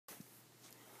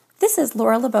This is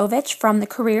Laura Labovich from the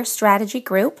Career Strategy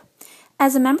Group.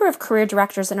 As a member of Career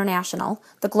Directors International,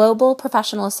 the global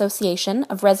professional association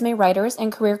of resume writers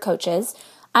and career coaches,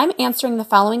 I'm answering the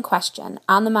following question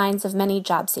on the minds of many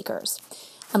job seekers.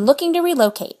 I'm looking to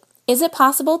relocate. Is it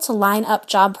possible to line up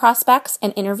job prospects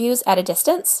and interviews at a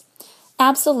distance?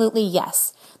 Absolutely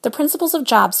yes. The principles of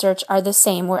job search are the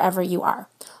same wherever you are.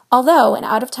 Although an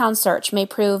out-of-town search may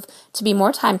prove to be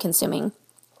more time-consuming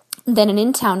than an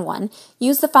in-town one,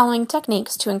 use the following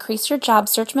techniques to increase your job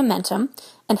search momentum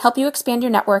and help you expand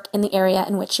your network in the area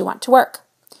in which you want to work.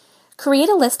 Create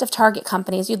a list of target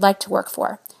companies you'd like to work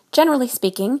for. Generally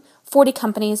speaking, 40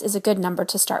 companies is a good number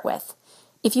to start with.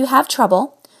 If you have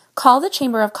trouble, call the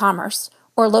Chamber of Commerce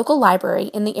or local library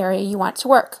in the area you want to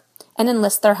work and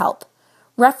enlist their help.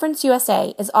 Reference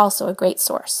USA is also a great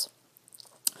source.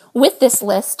 With this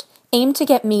list, aim to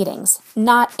get meetings,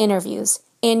 not interviews,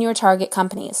 in your target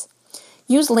companies.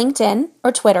 Use LinkedIn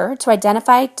or Twitter to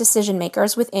identify decision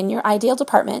makers within your ideal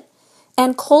department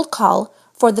and cold call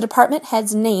for the department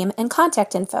head's name and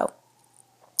contact info.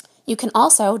 You can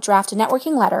also draft a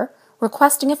networking letter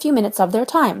requesting a few minutes of their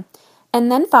time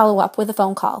and then follow up with a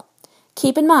phone call.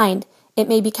 Keep in mind, it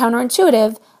may be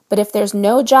counterintuitive, but if there's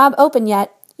no job open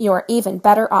yet, you are even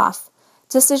better off.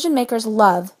 Decision makers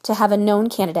love to have a known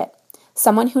candidate,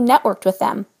 someone who networked with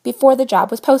them before the job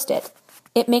was posted.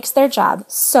 It makes their job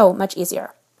so much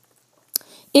easier.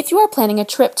 If you are planning a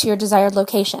trip to your desired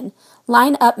location,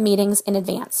 line up meetings in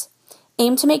advance.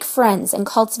 Aim to make friends and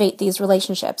cultivate these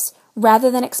relationships rather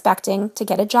than expecting to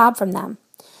get a job from them.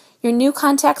 Your new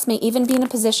contacts may even be in a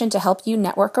position to help you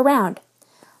network around.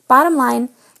 Bottom line,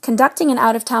 conducting an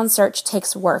out-of-town search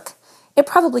takes work. It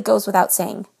probably goes without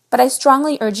saying, but I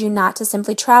strongly urge you not to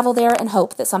simply travel there and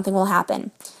hope that something will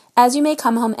happen, as you may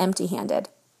come home empty-handed.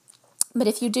 But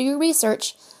if you do your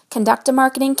research, conduct a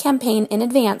marketing campaign in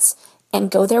advance, and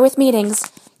go there with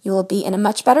meetings, you will be in a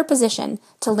much better position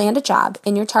to land a job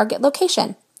in your target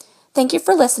location. Thank you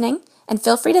for listening, and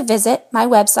feel free to visit my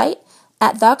website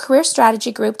at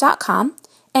thecareerstrategygroup.com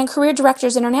and Career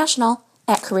Directors International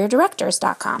at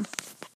careerdirectors.com.